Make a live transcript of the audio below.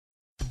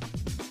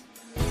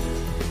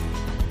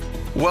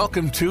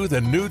Welcome to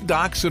the new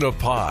Docs in a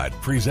Pod,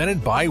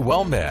 presented by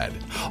WellMed.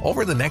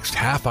 Over the next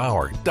half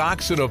hour,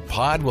 Docs in a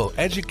Pod will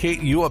educate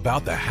you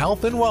about the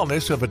health and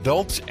wellness of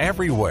adults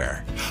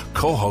everywhere.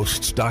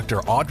 Co-hosts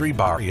Dr. Audrey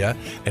Baria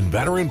and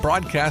veteran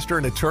broadcaster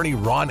and attorney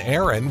Ron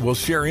Aaron will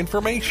share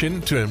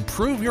information to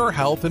improve your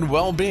health and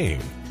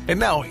well-being. And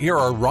now, here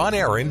are Ron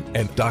Aaron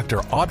and Dr.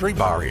 Audrey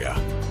Baria.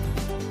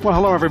 Well,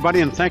 hello,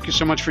 everybody, and thank you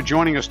so much for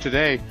joining us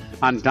today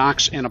on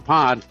Docs in a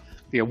Pod,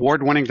 the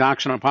award-winning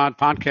Docs in a Pod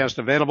podcast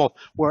available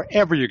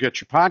wherever you get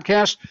your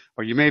podcast,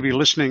 or you may be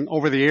listening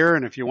over the air.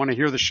 And if you want to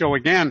hear the show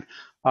again,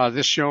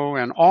 this show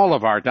and all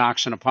of our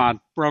Docs in a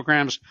Pod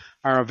programs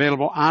are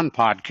available on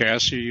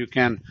podcast, so you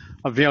can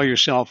avail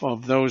yourself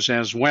of those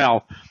as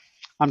well.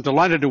 I'm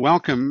delighted to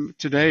welcome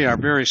today our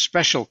very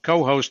special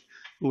co-host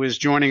who is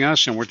joining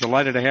us, and we're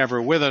delighted to have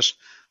her with us.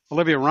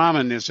 Olivia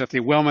Rahman is at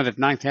the WellMed at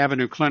 9th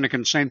Avenue Clinic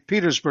in St.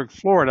 Petersburg,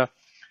 Florida.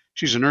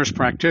 She's a nurse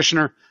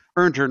practitioner,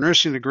 earned her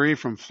nursing degree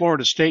from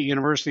Florida State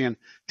University in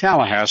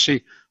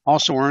Tallahassee,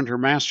 also earned her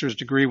master's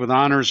degree with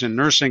honors in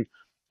nursing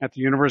at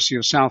the University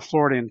of South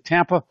Florida in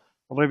Tampa.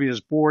 Olivia is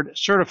board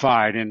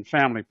certified in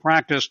family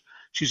practice.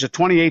 She's a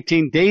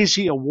 2018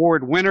 Daisy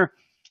Award winner,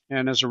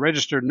 and as a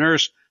registered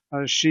nurse,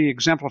 she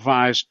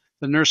exemplifies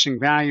the nursing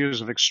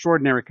values of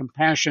extraordinary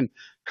compassion,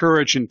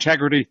 courage,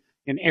 integrity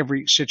in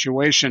every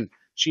situation.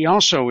 She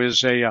also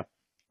is a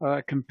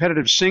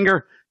competitive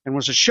singer and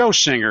was a show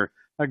singer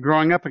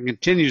growing up and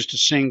continues to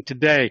sing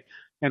today.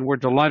 And we're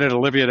delighted,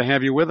 Olivia, to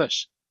have you with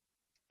us.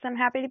 I'm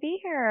happy to be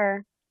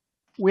here.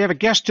 We have a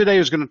guest today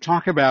who's going to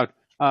talk about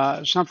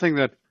something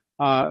that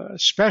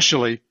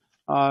especially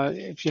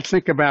if you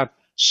think about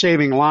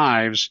saving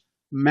lives,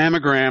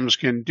 mammograms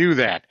can do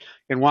that.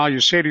 And while you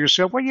say to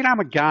yourself, well,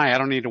 I'm a guy, I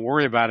don't need to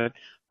worry about it,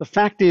 the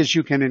fact is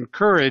you can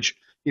encourage,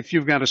 if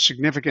you've got a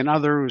significant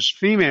other who's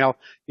female,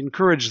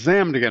 encourage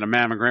them to get a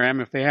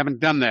mammogram if they haven't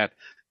done that.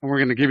 And we're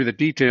going to give you the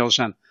details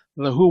on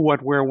the who,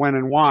 what, where, when,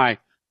 and why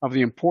of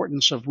the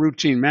importance of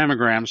routine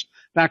mammograms.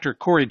 Dr.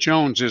 Kory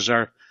Jones is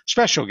our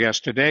special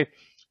guest today.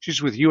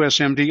 She's with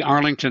USMD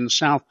Arlington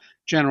South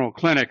General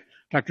Clinic.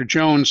 Dr.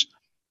 Jones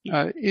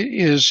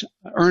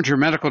earned her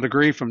medical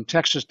degree from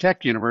Texas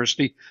Tech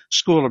University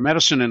School of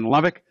Medicine in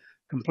Lubbock,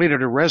 completed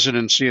her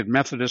residency at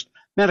Methodist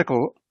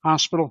Medical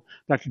Hospital.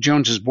 Dr.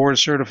 Jones is board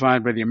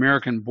certified by the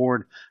American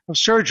Board of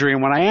Surgery.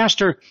 And when I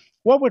asked her,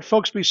 what would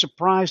folks be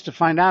surprised to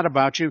find out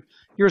about you?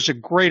 Here's a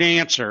great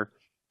answer.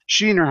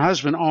 She and her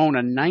husband own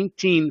a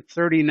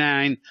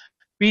 1939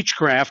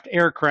 Beechcraft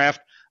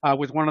aircraft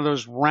with one of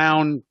those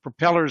round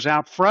propellers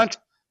out front,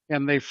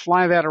 and they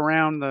fly that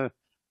around the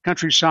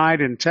countryside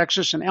in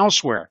Texas and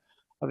elsewhere.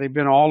 They've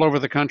been all over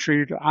the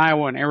country, to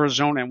Iowa and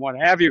Arizona and what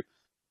have you.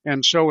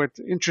 And so it's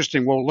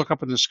interesting. We'll look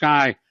up in the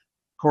sky,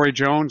 Kory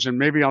Jones, and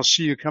maybe I'll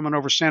see you coming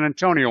over San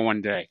Antonio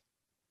one day.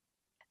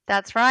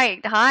 That's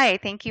right. Hi,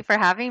 thank you for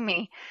having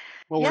me.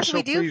 Well, yes, so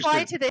we do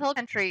fly to the hill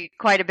country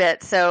quite a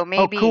bit, so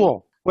maybe. Oh,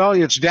 cool. Well,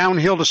 it's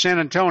downhill to San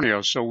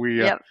Antonio, so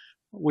we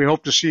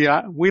hope to see.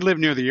 We live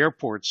near the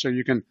airport, so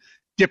you can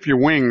dip your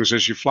wings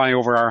as you fly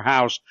over our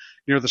house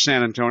near the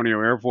San Antonio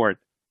airport.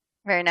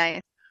 Very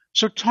nice.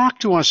 So talk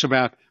to us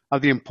about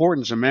the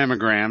importance of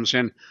mammograms.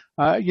 And,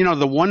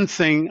 the one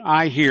thing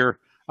I hear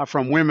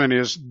from women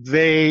is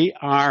they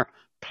are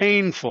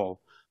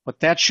painful, but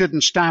that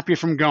shouldn't stop you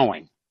from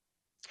going.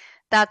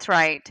 That's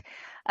right.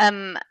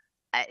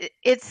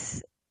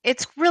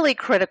 It's really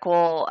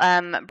critical.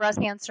 Breast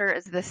cancer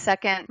is the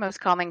second most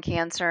common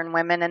cancer in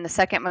women and the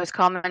second most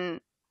common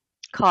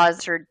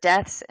cause for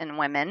deaths in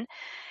women.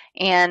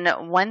 And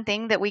one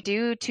thing that we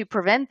do to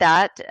prevent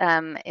that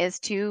is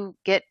to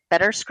get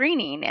better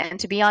screening and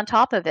to be on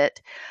top of it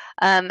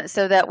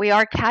so that we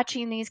are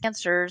catching these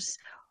cancers,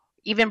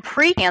 even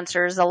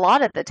pre-cancers a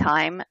lot of the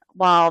time,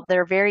 while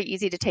they're very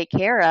easy to take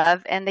care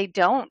of and they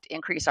don't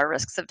increase our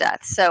risks of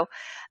death. So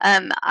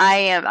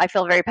I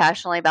feel very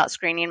passionately about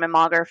screening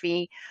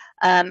mammography.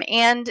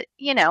 And,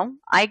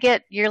 I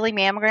get yearly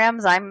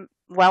mammograms. I'm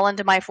well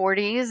into my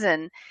 40s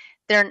and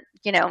they're,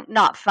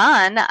 not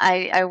fun.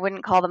 I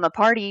wouldn't call them a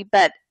party,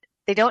 but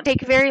they don't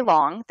take very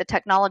long. The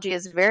technology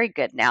is very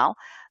good now.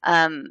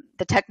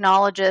 The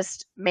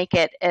technologists make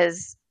it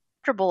as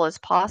comfortable as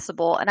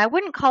possible. And I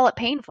wouldn't call it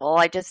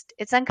painful.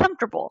 It's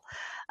uncomfortable.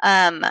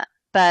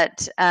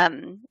 But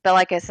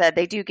like I said,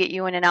 they do get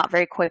you in and out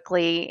very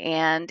quickly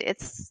and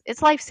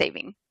it's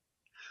life-saving.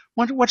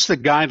 What's the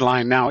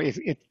guideline now?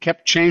 It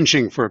kept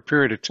changing for a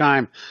period of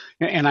time.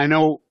 And I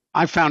know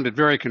I found it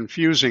very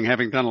confusing,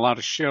 having done a lot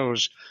of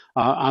shows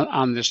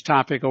on this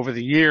topic over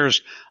the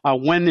years.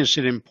 When is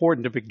it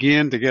important to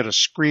begin to get a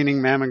screening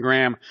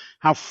mammogram?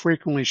 How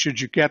frequently should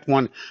you get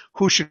one?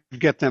 Who should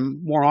get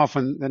them more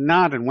often than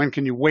not? And when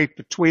can you wait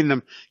between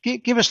them?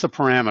 Give us the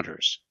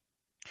parameters.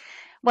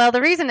 Well,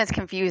 the reason it's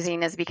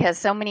confusing is because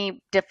so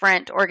many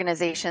different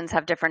organizations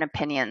have different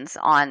opinions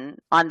on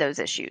those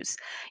issues.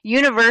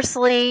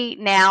 Universally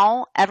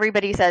now,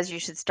 everybody says you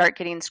should start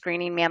getting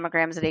screening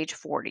mammograms at age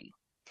 40.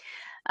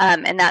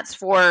 And that's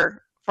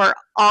for for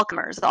all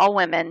comers, all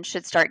women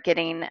should start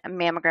getting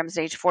mammograms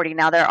at age 40.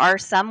 Now, there are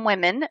some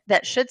women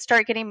that should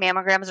start getting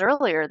mammograms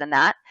earlier than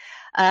that.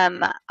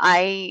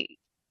 I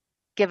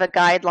give a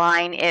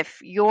guideline if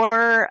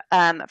your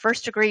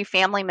first degree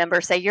family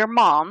member, say your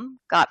mom,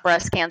 got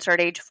breast cancer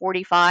at age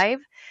 45,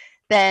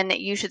 then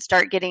you should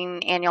start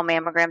getting annual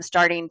mammograms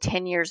starting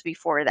 10 years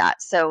before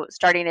that. So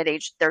starting at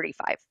age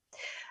 35.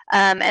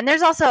 And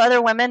there's also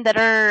other women that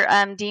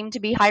are deemed to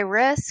be high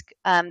risk,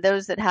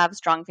 those that have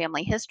strong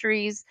family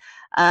histories,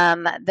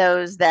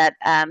 those that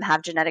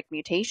have genetic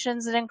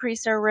mutations that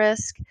increase their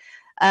risk.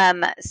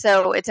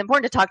 So it's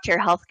important to talk to your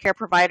healthcare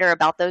provider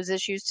about those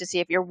issues to see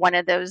if you're one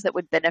of those that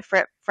would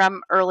benefit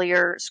from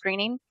earlier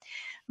screening.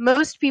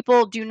 Most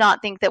people do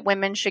not think that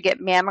women should get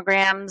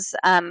mammograms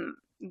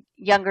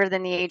younger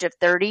than the age of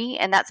 30,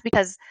 and that's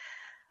because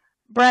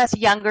breasts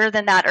younger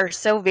than that are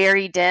so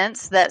very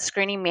dense that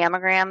screening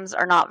mammograms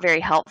are not very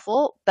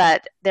helpful,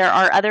 but there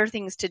are other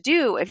things to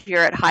do if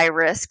you're at high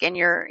risk and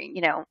you're,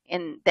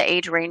 in the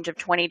age range of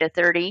 20 to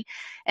 30,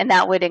 and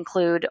that would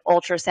include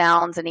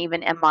ultrasounds and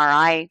even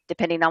MRI,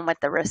 depending on what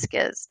the risk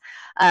is.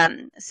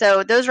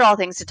 So those are all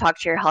things to talk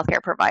to your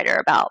healthcare provider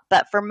about.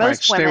 But for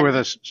most women...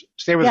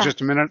 Stay with us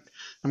just a minute.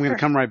 I'm going to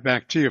come right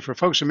back to you. For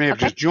folks who may have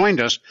just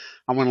joined us,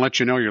 I want to let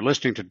you know you're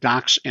listening to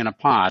Docs in a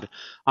Pod.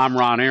 I'm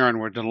Ron Aaron.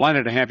 We're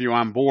delighted to have you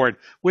on board.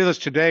 With us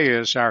today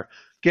is our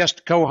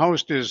guest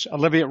co-host is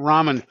Olivia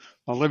Rahman.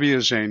 Olivia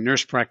is a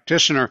nurse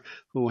practitioner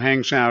who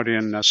hangs out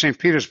in St.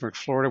 Petersburg,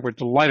 Florida. We're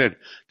delighted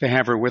to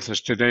have her with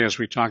us today as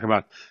we talk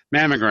about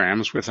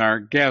mammograms with our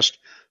guest,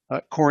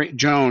 Kory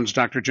Jones.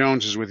 Dr.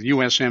 Jones is with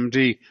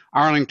USMD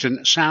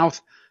Arlington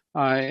South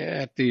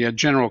at the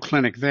general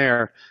clinic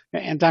there.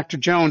 And Dr.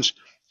 Jones,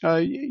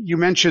 you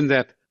mentioned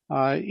that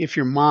if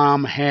your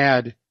mom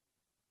had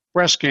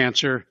breast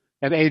cancer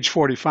at age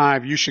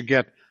 45, you should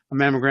get a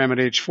mammogram at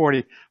age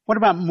 40. What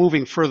about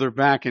moving further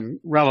back in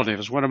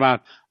relatives? What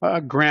about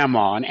a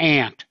grandma, an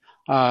aunt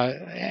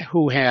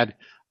who had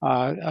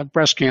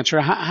breast cancer?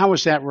 How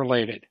is that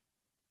related?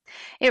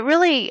 It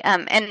really,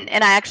 and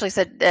I actually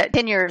said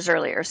 10 years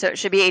earlier, so it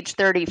should be age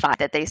 35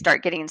 that they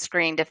start getting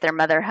screened if their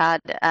mother had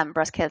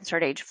breast cancer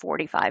at age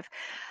 45.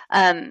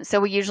 So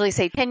we usually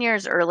say 10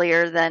 years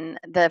earlier than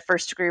the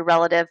first degree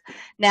relative.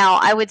 Now,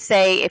 I would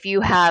say if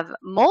you have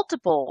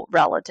multiple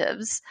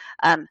relatives,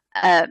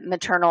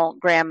 maternal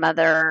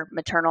grandmother,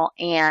 maternal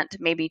aunt,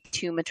 maybe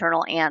two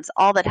maternal aunts,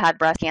 all that had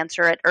breast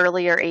cancer at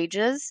earlier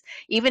ages,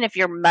 even if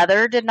your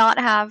mother did not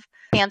have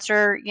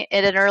cancer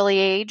at an early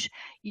age,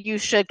 you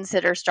should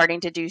consider starting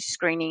to do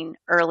screening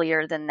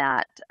earlier than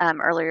that,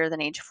 earlier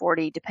than age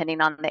 40, depending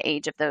on the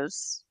age of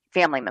those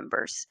family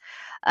members.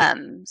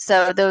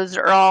 So those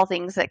are all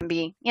things that can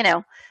be,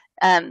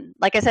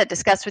 like I said,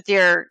 discuss with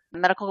your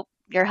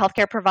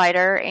healthcare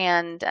provider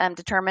and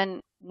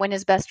determine when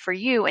is best for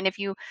you. And if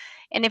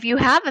you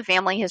have a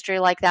family history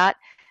like that,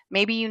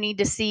 maybe you need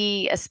to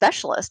see a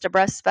specialist, a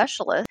breast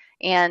specialist,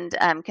 and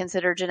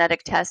consider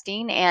genetic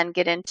testing and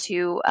get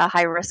into a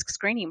high-risk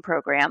screening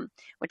program,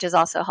 which is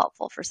also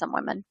helpful for some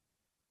women.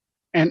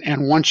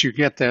 And once you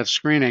get that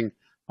screening,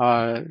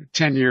 10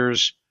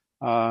 years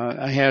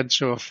ahead,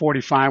 so if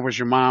 45 was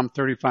your mom,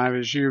 35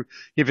 is you,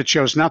 if it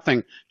shows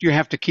nothing, do you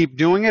have to keep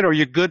doing it, or are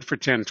you good for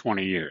 10,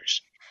 20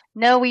 years?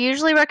 No, we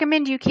usually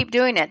recommend you keep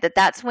doing it,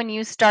 that's when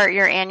you start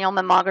your annual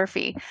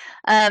mammography.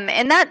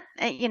 And that,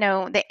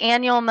 the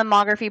annual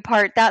mammography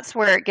part, that's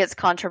where it gets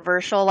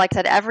controversial. Like I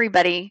said,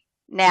 everybody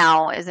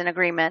now is in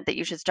agreement that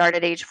you should start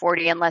at age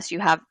 40 unless you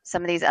have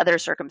some of these other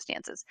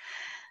circumstances.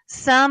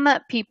 Some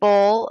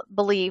people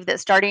believe that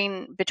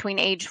starting between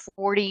age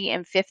 40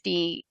 and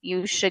 50,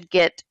 you should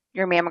get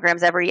your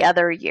mammograms every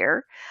other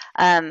year.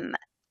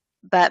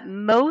 But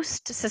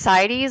most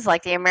societies,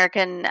 like the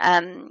American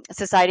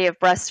Society of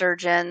Breast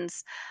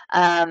Surgeons,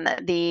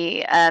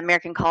 the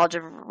American College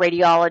of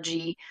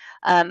Radiology,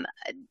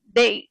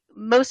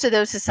 most of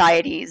those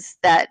societies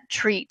that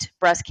treat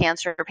breast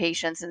cancer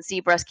patients and see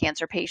breast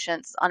cancer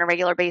patients on a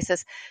regular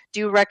basis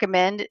do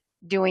recommend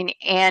doing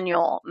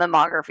annual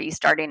mammography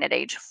starting at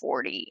age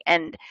 40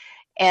 and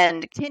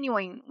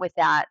continuing with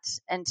that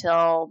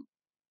until,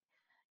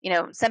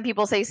 some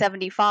people say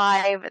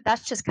 75.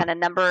 That's just kind of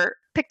number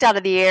picked out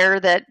of the air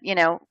that,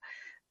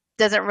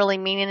 doesn't really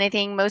mean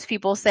anything. Most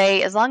people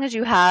say as long as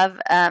you have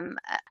a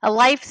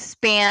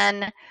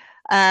lifespan,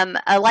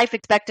 a life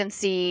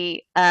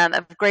expectancy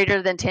of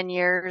greater than 10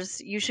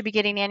 years, you should be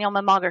getting annual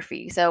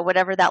mammography. So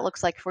whatever that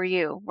looks like for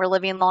you. We're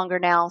living longer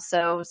now,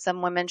 so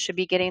some women should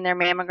be getting their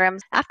mammograms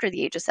after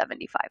the age of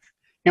 75.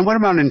 And what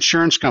about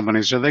insurance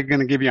companies? Are they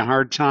going to give you a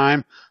hard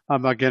time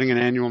about getting an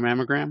annual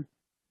mammogram?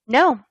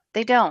 No,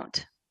 they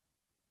don't.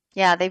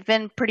 Yeah, they've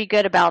been pretty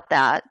good about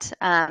that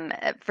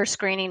for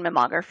screening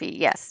mammography,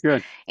 yes.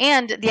 Good.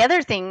 And the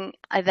other thing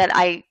that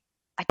I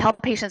tell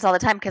patients all the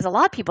time, because a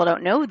lot of people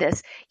don't know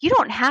this, you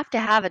don't have to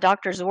have a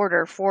doctor's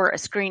order for a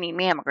screening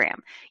mammogram.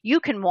 You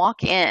can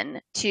walk in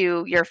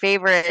to your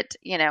favorite,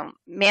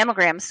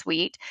 mammogram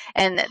suite,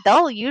 and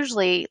they'll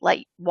usually let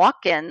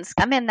walk-ins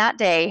come in that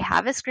day,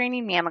 have a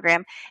screening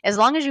mammogram. As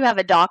long as you have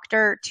a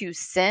doctor to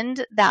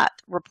send that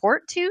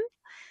report to,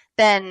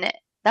 then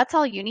that's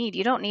all you need.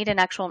 You don't need an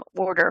actual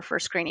order for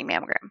screening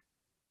mammogram.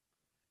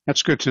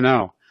 That's good to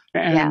know.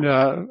 And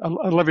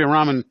Olivia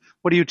Rahman,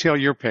 what do you tell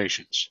your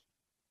patients?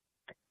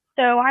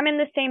 So I'm in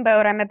the same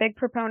boat. I'm a big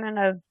proponent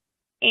of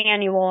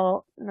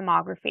annual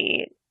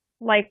mammography,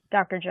 like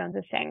Dr. Jones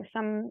is saying.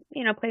 Some,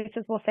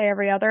 places will say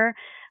every other,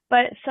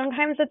 but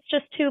sometimes it's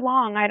just too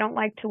long. I don't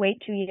like to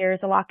wait 2 years.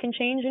 A lot can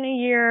change in a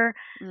year,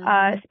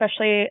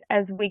 especially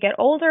as we get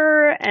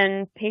older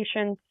and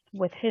patients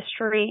with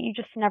history. You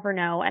just never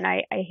know. And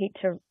I hate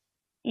to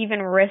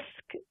even risk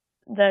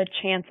the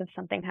chance of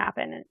something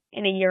happen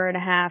in a year and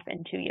a half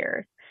and 2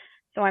 years.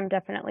 So I'm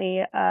definitely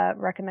a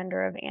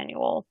recommender of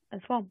annual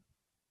as well.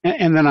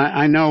 And then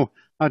I know,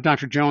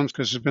 Dr. Jones,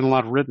 because there's been a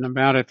lot written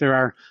about it,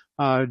 there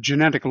are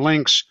genetic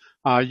links.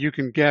 You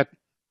can get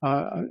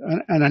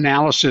an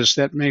analysis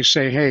that may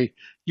say, hey,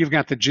 you've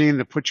got the gene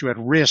that puts you at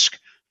risk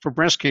for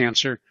breast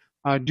cancer.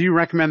 Do you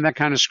recommend that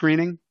kind of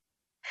screening?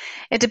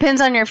 It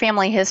depends on your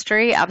family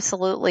history.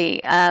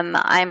 Absolutely.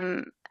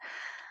 I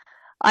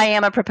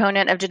am a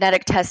proponent of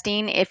genetic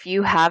testing. If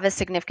you have a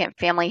significant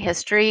family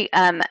history,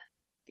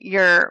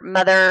 your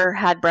mother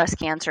had breast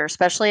cancer,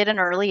 especially at an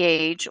early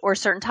age, or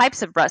certain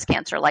types of breast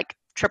cancer, like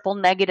triple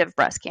negative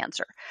breast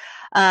cancer.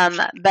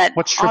 But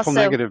what's triple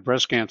negative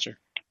breast cancer?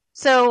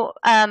 So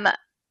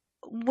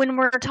when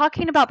we're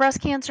talking about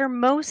breast cancer,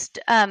 most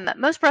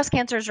breast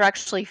cancers are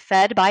actually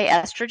fed by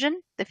estrogen,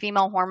 the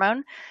female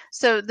hormone.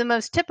 So the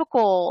most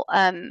typical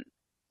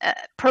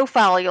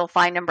profile you'll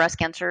find in breast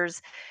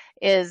cancers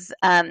is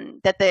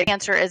that the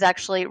cancer is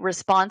actually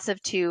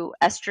responsive to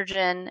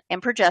estrogen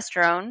and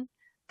progesterone,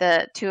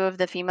 the two of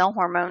the female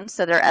hormones.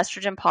 So they're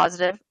estrogen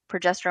positive,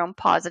 progesterone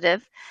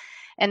positive.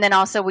 And then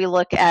also we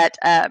look at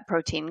a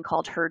protein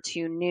called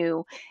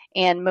HER2/neu,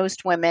 and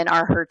most women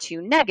are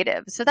HER2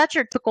 negative. So that's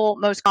your typical,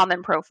 most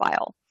common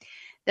profile.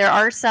 There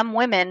are some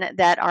women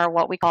that are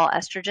what we call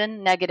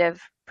estrogen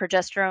negative,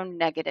 progesterone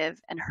negative,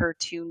 and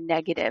HER2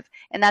 negative.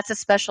 And that's a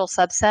special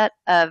subset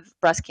of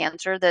breast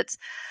cancer that's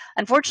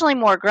unfortunately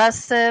more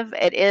aggressive.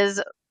 It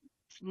is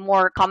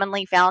more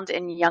commonly found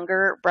in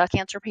younger breast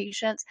cancer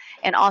patients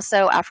and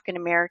also African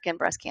American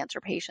breast cancer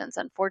patients,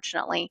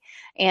 unfortunately.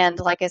 And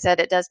like I said,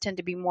 it does tend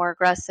to be more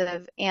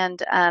aggressive, and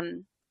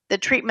the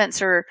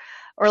treatments are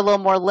a little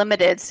more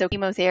limited. So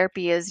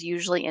chemotherapy is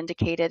usually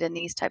indicated in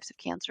these types of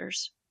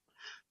cancers.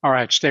 All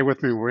right, stay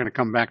with me. We're going to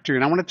come back to you.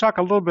 And I want to talk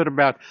a little bit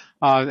about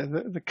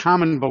the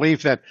common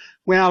belief that,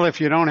 well,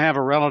 if you don't have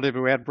a relative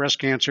who had breast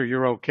cancer,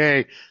 you're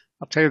okay.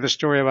 I'll tell you the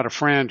story about a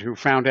friend who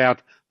found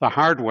out the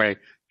hard way.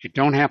 You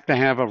don't have to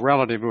have a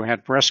relative who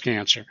had breast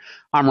cancer.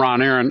 I'm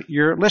Ron Aaron.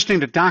 You're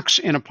listening to Docs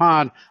in a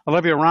Pod.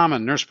 Olivia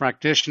Rahman, nurse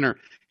practitioner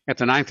at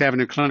the 9th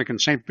Avenue Clinic in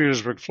St.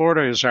 Petersburg,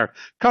 Florida, is our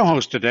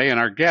co-host today, and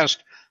our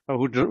guest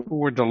who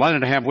we're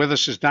delighted to have with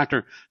us is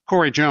Dr.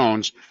 Kory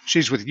Jones.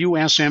 She's with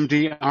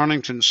USMD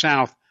Arlington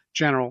South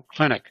General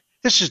Clinic.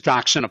 This is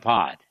Docs in a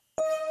Pod.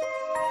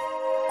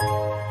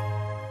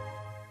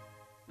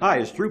 Hi,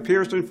 it's Drew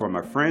Pearson from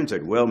my friends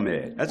at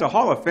WellMed. As a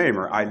Hall of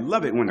Famer, I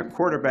love it when the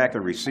quarterback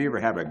and receiver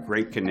have a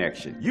great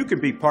connection. You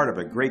can be part of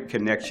a great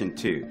connection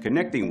too.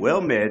 Connecting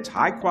WellMed's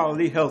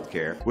high-quality health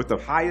care with the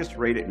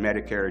highest-rated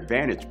Medicare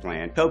Advantage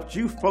plan helps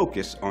you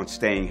focus on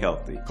staying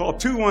healthy. Call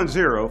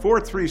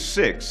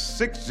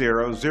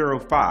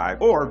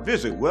 210-436-6005 or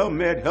visit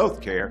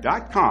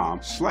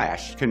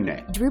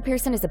wellmedhealthcare.com/connect. Drew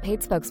Pearson is a paid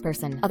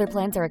spokesperson. Other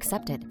plans are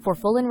accepted. For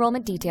full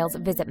enrollment details,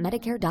 visit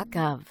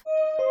medicare.gov.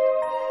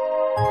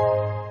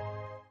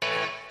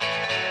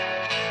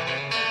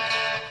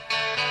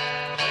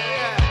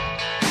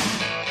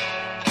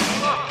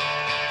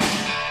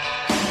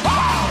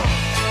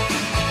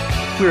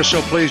 We are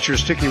so pleased you're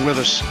sticking with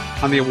us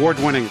on the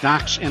award-winning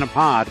Docs in a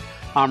Pod.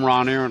 I'm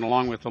Ron Aaron,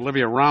 along with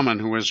Olivia Rahman,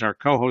 who is our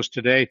co-host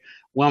today.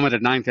 WellMed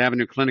at 9th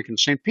Avenue Clinic in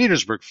St.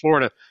 Petersburg,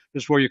 Florida,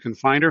 is where you can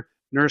find her,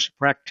 nurse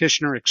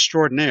practitioner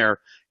extraordinaire.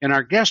 And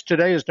our guest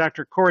today is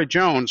Dr. Kory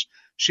Jones.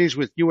 She's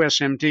with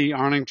USMD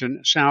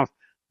Arlington South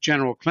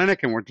General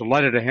Clinic, and we're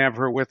delighted to have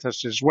her with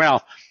us as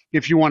well.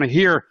 If you want to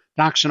hear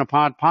Docs in a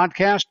Pod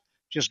podcast,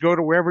 just go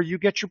to wherever you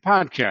get your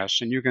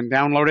podcasts, and you can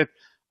download it,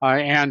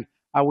 and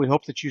we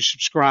hope that you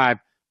subscribe.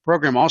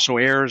 Program also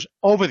airs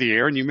over the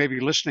air, and you may be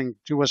listening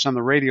to us on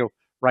the radio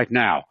right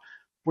now.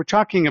 We're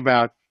talking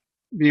about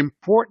the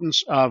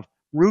importance of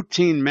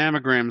routine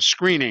mammogram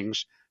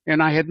screenings.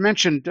 And I had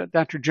mentioned,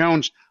 Dr.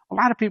 Jones, a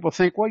lot of people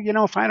think, well,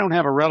 if I don't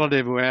have a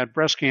relative who had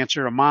breast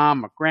cancer, a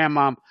mom, a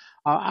grandmom,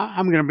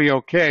 I'm going to be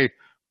okay.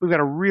 We've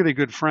got a really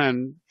good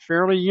friend,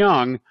 fairly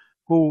young,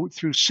 who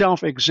through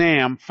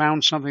self-exam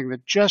found something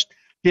that just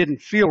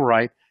didn't feel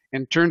right,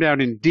 and turned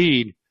out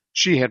indeed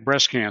she had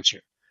breast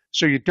cancer.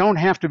 So you don't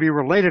have to be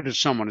related to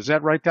someone. Is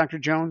that right, Dr.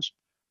 Jones?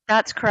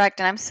 That's correct.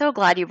 And I'm so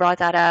glad you brought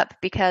that up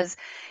because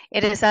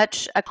it is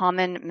such a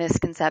common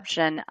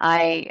misconception.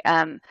 I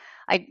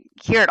I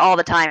hear it all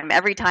the time.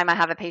 Every time I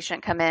have a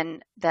patient come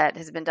in that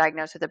has been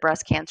diagnosed with a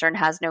breast cancer and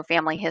has no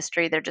family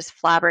history, they're just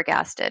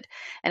flabbergasted,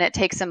 and it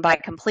takes them by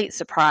complete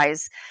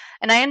surprise.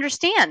 And I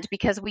understand,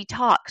 because we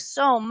talk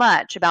so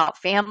much about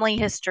family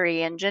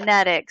history and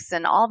genetics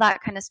and all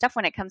that kind of stuff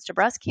when it comes to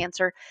breast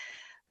cancer.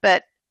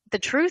 But the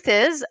truth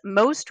is,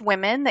 most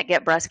women that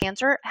get breast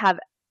cancer have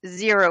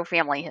zero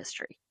family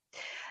history.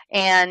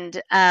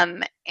 And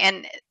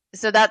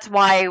so that's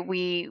why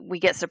we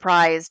get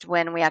surprised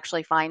when we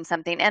actually find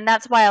something. And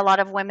that's why a lot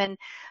of women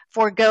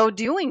forego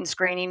doing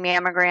screening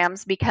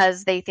mammograms,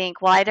 because they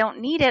think, well, I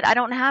don't need it. I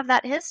don't have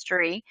that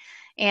history.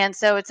 And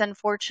so it's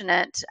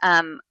unfortunate.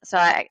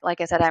 Like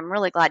I said, I'm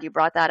really glad you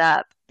brought that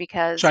up,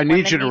 because So I need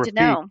women you to need repeat.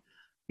 to know.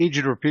 Need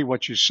you to repeat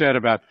what you said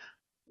about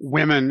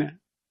women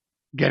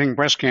getting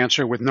breast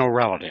cancer with no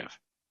relative.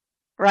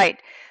 Right.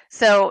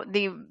 So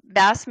the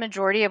vast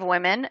majority of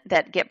women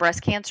that get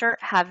breast cancer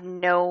have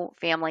no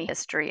family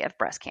history of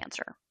breast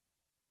cancer.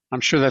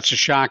 I'm sure that's a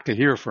shock to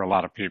hear for a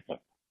lot of people.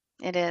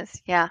 It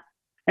is, yeah.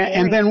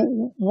 And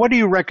then what do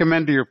you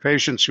recommend to your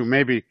patients who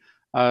may be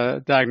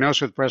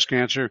diagnosed with breast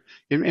cancer,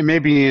 and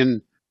maybe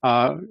in,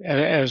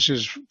 as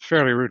is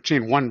fairly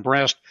routine, one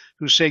breast,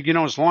 who say,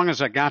 as long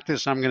as I got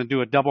this, I'm going to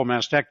do a double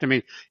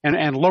mastectomy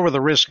and lower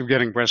the risk of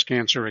getting breast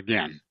cancer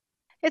again?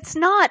 It's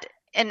not,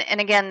 and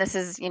again, this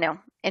is,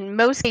 in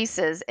most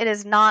cases, it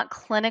is not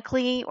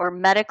clinically or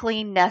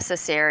medically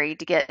necessary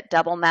to get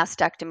double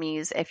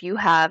mastectomies if you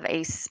have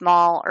a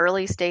small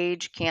early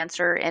stage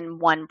cancer in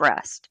one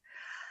breast.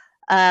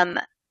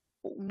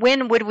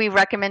 When would we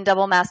recommend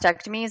double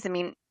mastectomies? I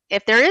mean,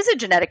 if there is a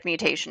genetic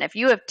mutation, if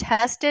you have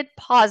tested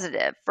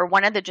positive for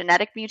one of the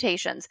genetic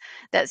mutations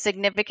that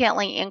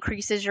significantly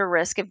increases your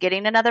risk of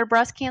getting another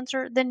breast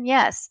cancer, then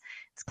yes,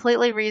 it's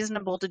completely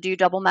reasonable to do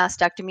double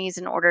mastectomies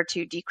in order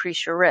to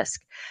decrease your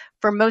risk.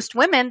 For most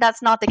women,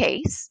 that's not the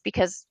case,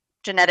 because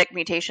genetic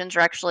mutations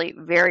are actually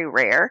very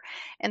rare.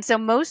 And so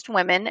most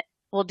women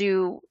will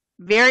do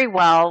very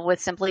well with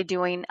simply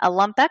doing a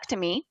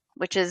lumpectomy,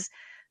 which is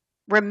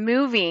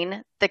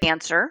removing the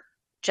cancer,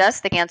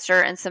 just the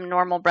cancer and some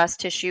normal breast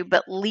tissue,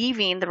 but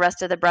leaving the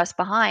rest of the breast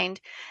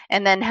behind,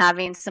 and then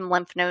having some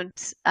lymph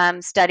nodes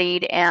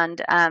studied,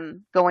 and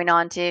going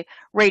on to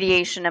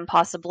radiation and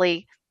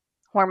possibly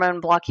hormone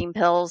blocking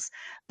pills.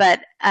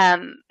 But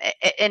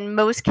in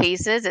most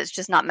cases, it's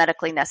just not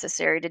medically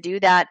necessary to do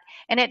that.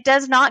 And it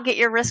does not get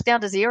your risk down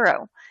to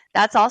zero.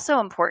 That's also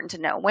important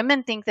to know.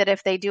 Women think that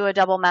if they do a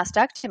double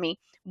mastectomy,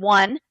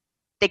 one,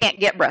 they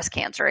can't get breast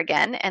cancer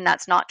again, and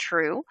that's not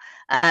true.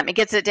 It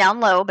gets it down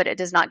low, but it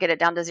does not get it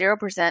down to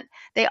 0%.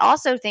 They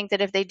also think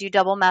that if they do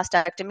double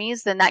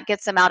mastectomies, then that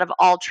gets them out of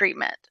all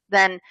treatment.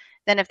 Then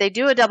if they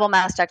do a double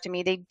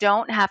mastectomy, they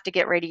don't have to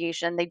get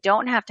radiation, they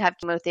don't have to have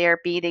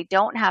chemotherapy, they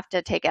don't have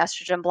to take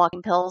estrogen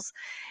blocking pills.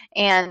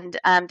 And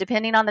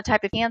depending on the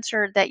type of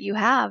cancer that you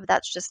have,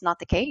 that's just not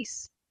the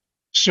case.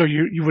 So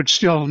you would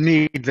still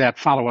need that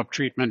follow-up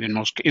treatment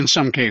in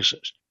some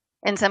cases?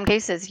 In some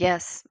cases,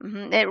 yes.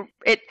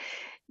 It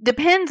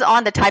depends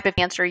on the type of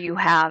cancer you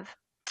have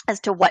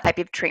as to what type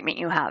of treatment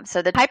you have.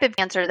 So the type of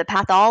cancer, the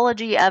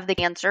pathology of the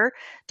cancer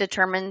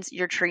determines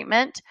your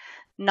treatment,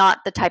 not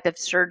the type of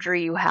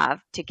surgery you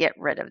have to get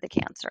rid of the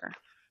cancer.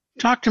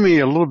 Talk to me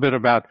a little bit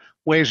about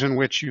ways in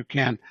which you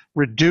can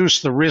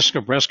reduce the risk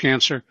of breast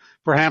cancer,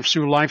 perhaps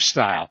through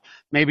lifestyle.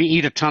 Maybe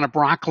eat a ton of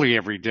broccoli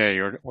every day,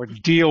 or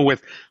deal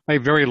with a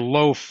very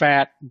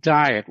low-fat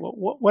diet.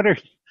 What are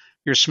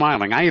You're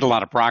smiling. I eat a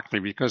lot of broccoli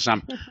because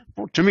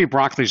to me,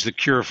 broccoli is the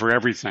cure for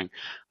everything.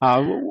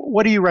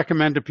 What do you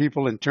recommend to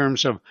people in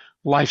terms of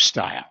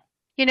lifestyle?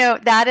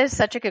 That is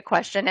such a good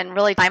question, and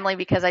really timely,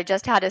 because I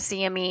just had a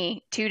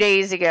CME 2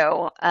 days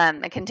ago,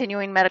 a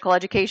continuing medical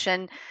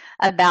education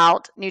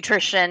about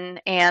nutrition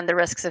and the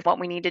risks of what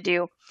we need to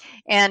do.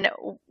 And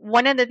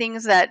one of the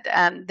things that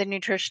the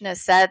nutritionist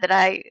said that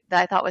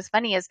I thought was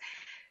funny is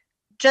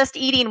just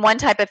eating one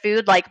type of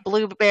food like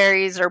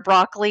blueberries or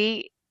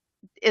broccoli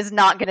is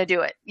not going to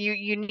do it.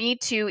 You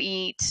need to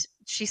eat,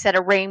 she said,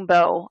 a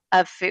rainbow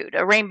of food,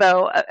 a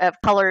rainbow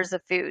of colors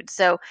of food.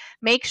 So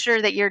make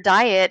sure that your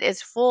diet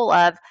is full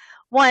of,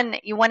 one,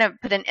 you want to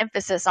put an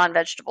emphasis on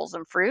vegetables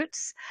and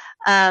fruits,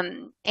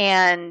 and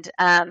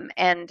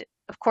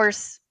of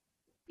course,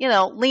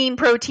 lean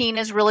protein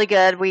is really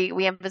good.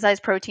 We emphasize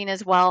protein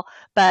as well,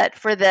 but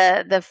for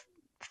the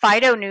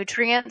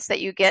phytonutrients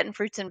that you get in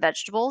fruits and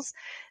vegetables,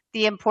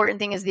 the important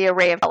thing is the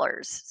array of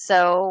colors.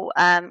 So,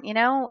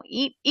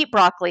 eat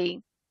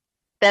broccoli,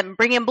 then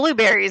bring in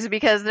blueberries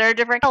because they're a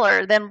different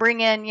color. Then bring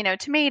in,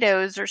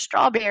 tomatoes or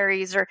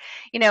strawberries, or,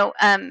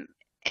 and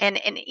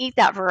eat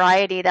that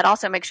variety. That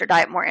also makes your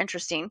diet more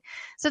interesting.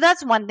 So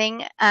that's one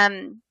thing,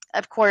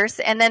 of course.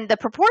 And then the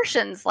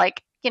proportions,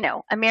 like,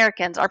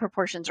 Americans, our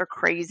proportions are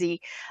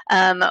crazy.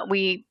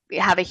 We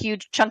have a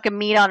huge chunk of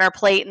meat on our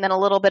plate and then a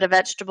little bit of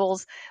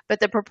vegetables, but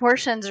the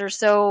proportions are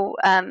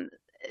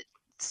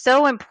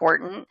so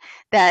important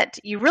that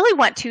you really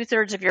want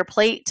 2/3 of your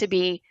plate to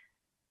be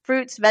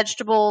fruits,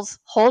 vegetables,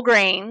 whole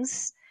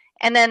grains,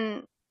 and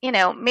then,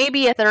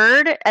 maybe a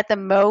third at the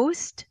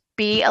most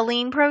be a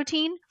lean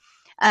protein.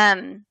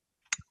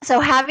 So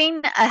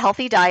having a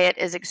healthy diet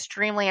is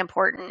extremely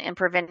important in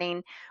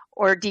preventing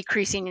or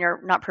decreasing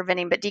not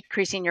preventing, but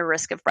decreasing your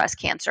risk of breast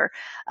cancer.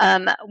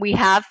 We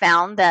have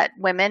found that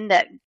women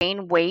that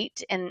gain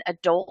weight in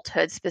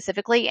adulthood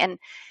specifically, and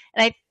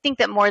I think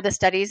that more of the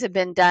studies have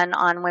been done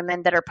on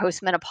women that are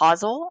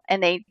postmenopausal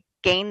and they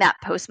gain that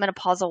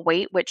postmenopausal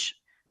weight, which,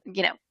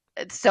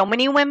 so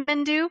many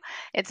women do.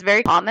 It's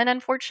very common,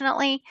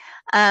 unfortunately.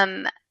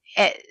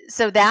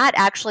 So that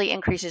actually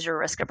increases your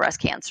risk of breast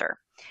cancer.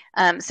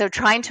 So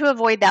trying to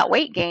avoid that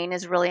weight gain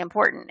is really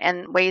important.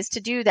 And ways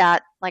to do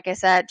that, like I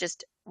said,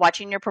 just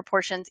watching your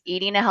proportions,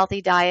 eating a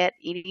healthy diet,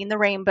 eating the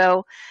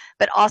rainbow,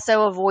 but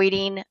also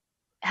avoiding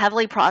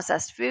heavily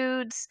processed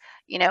foods,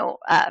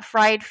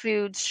 fried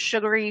foods,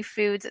 sugary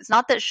foods. It's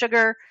not that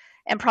sugar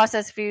and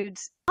processed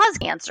foods cause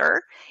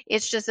cancer.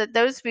 It's just that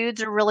those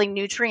foods are really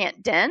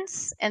nutrient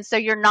dense. And so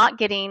you're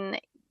getting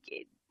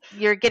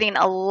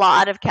a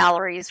lot of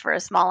calories for a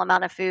small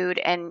amount of food,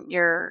 and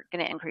you're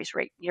going to increase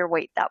your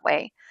weight that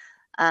way.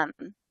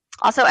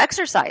 Also,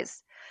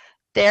 exercise.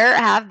 There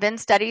have been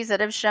studies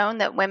that have shown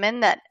that women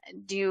that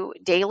do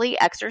daily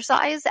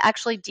exercise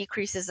actually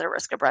decreases their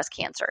risk of breast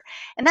cancer.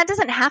 And that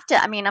doesn't have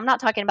to, I'm not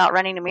talking about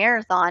running a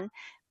marathon,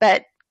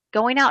 but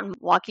going out and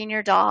walking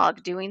your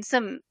dog, doing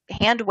some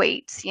hand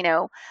weights,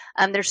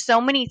 there's so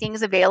many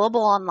things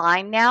available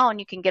online now, and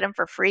you can get them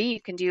for free.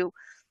 You can do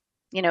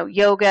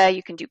yoga,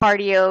 you can do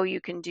cardio, you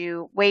can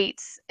do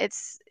weights.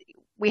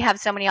 We have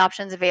so many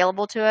options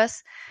available to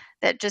us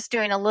that just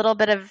doing a little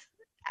bit of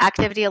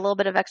activity, a little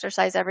bit of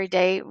exercise every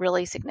day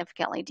really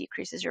significantly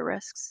decreases your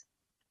risks.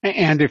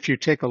 And if you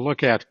take a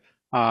look at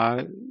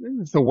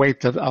the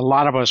weight that a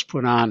lot of us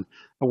put on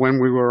when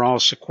we were all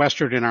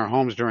sequestered in our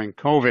homes during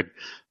COVID,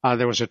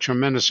 there was a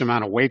tremendous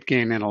amount of weight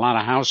gain in a lot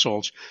of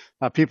households.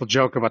 People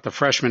joke about the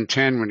freshman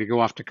 10 when you go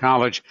off to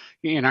college.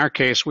 In our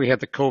case, we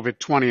had the COVID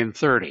 20 and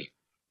 30.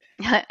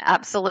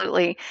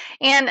 Absolutely.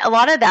 And a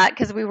lot of that,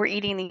 because we were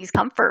eating these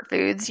comfort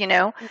foods,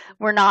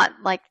 were not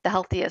like the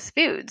healthiest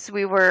foods.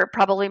 We were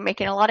probably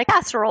making a lot of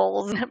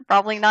casseroles,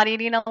 probably not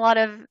eating a lot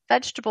of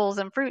vegetables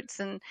and fruits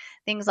and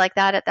things like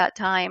that at that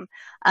time.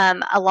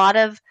 A lot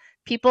of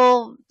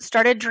people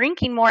started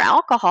drinking more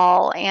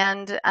alcohol,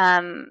 and,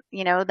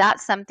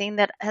 that's something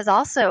that has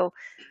also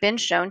been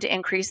shown to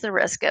increase the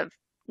risk of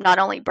not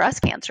only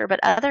breast cancer, but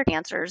other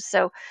cancers.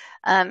 So,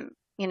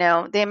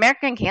 the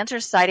American Cancer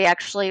Society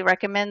actually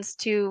recommends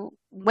to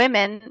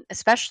women,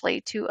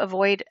 especially, to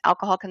avoid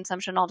alcohol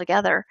consumption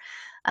altogether.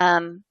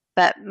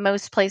 But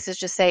most places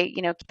just say,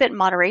 keep it in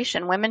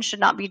moderation. Women should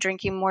not be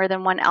drinking more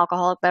than one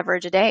alcoholic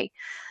beverage a day.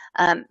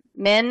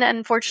 Men,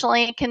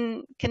 unfortunately,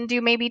 can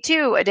do maybe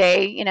 2 a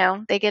day.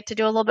 They get to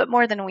do a little bit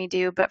more than we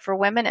do. But for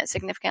women, it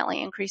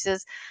significantly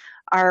increases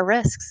our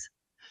risks.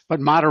 But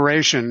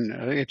moderation,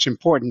 it's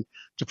important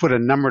to put a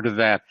number to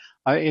that.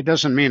 It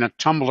doesn't mean a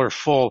tumbler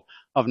full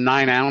of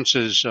 9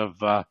 ounces of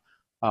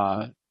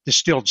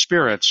distilled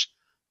spirits.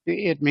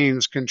 It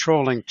means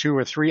controlling 2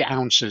 or 3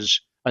 ounces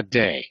a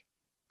day.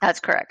 That's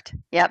correct.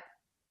 Yep.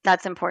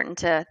 That's important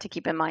to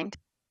keep in mind.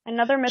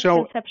 Another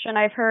misconception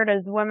I've heard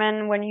is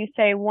women, when you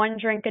say 1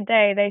 drink a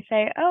day, they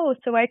say, oh,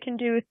 so I can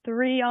do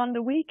 3 on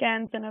the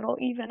weekends and it'll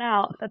even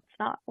out. That's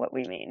not what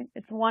we mean.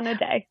 It's 1 a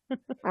day.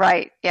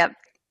 Right. Yep.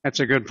 That's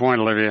a good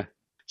point, Olivia.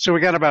 So we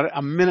got about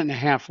a minute and a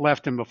half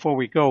left, and before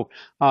we go,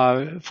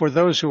 for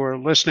those who are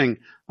listening,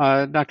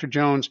 Dr.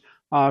 Jones,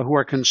 who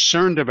are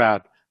concerned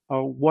about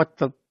what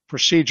the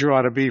procedure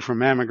ought to be for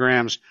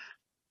mammograms,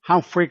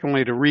 how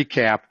frequently, to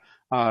recap,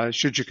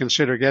 should you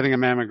consider getting a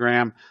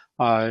mammogram,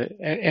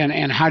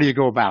 and how do you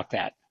go about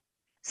that?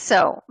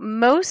 So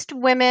most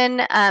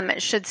women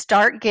should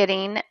start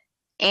getting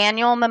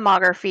annual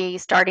mammography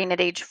starting at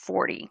age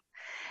 40.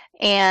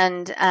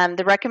 And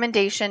the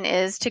recommendation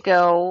is to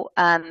go,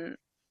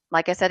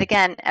 like I said,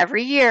 again,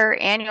 every year,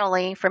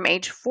 annually, from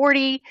age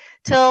 40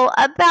 till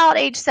about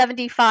age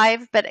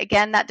 75. But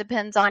again, that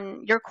depends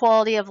on your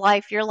quality of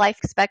life, your life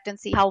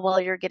expectancy, how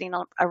well you're getting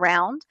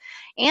around,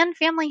 and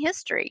family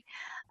history.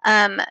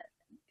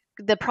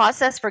 The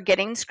process for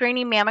getting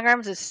screening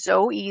mammograms is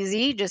so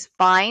easy. Just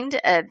find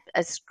a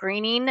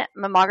screening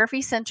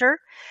mammography center.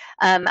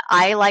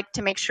 I like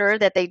to make sure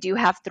that they do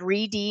have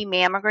 3D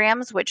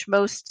mammograms, which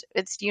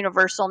it's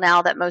universal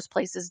now that most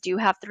places do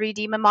have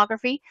 3D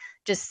mammography,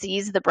 just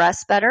sees the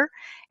breast better.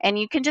 And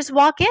you can just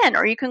walk in,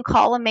 or you can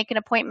call and make an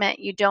appointment.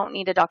 You don't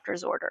need a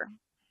doctor's order.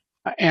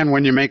 And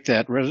when you make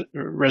that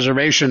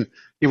reservation,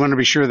 you want to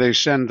be sure they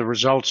send the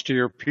results to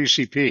your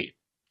PCP.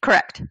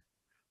 Correct.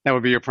 That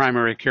would be your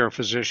primary care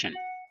physician.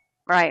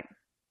 Right.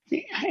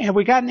 Have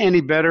we gotten any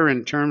better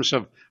in terms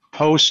of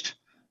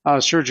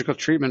post-surgical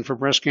treatment for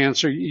breast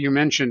cancer? You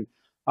mentioned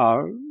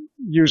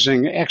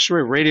using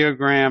X-ray,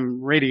 radiogram,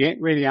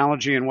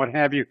 radiology, and what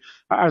have you.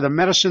 Are the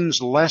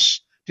medicines less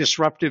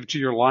disruptive to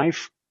your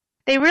life?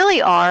 They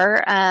really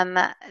are.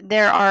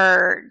 There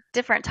are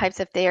different types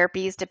of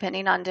therapies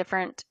depending on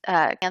different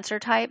cancer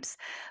types,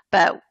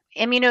 but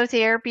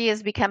immunotherapy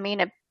is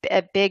becoming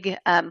a big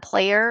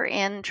player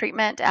in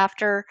treatment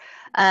after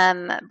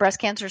breast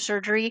cancer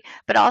surgery.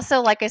 But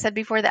also, like I said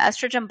before, the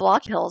estrogen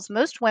block pills.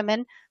 Most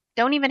women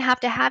don't even have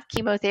to have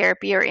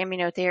chemotherapy or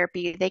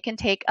immunotherapy. They can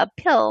take a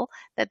pill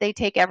that they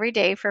take every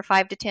day for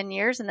 5 to 10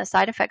 years, and the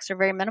side effects are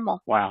very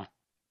minimal. Wow.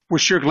 We're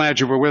sure glad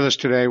you were with us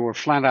today. We're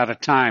flat out of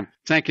time.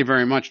 Thank you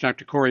very much,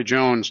 Dr. Kory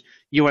Jones,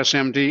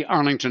 USMD,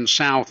 Arlington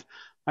South,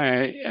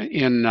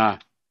 in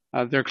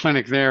their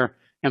clinic there.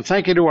 And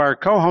thank you to our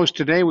co-host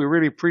today. We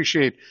really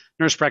appreciate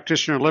nurse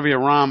practitioner Olivia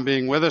Rahman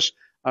being with us.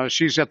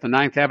 She's at the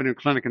 9th Avenue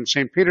Clinic in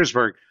St.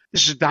 Petersburg.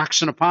 This is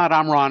Docs in a Pod.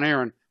 I'm Ron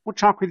Aaron. We'll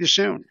talk with you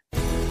soon.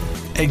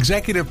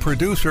 Executive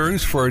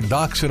producers for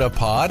Docs in a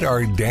Pod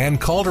are Dan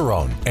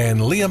Calderon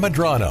and Leah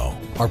Madrano.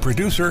 Our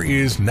producer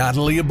is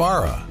Natalie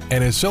Ibarra,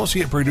 and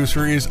associate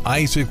producer is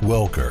Isaac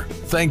Wilker.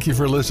 Thank you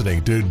for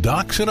listening to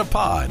Docs in a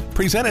Pod,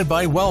 presented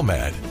by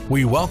WellMed.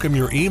 We welcome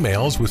your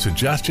emails with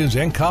suggestions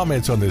and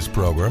comments on this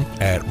program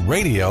at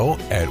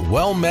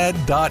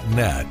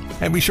radio@wellmed.net.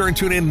 And be sure to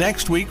tune in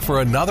next week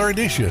for another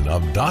edition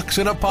of Docs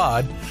in a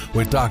Pod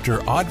with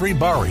Dr. Audrey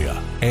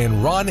Baria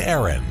and Ron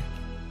Aaron.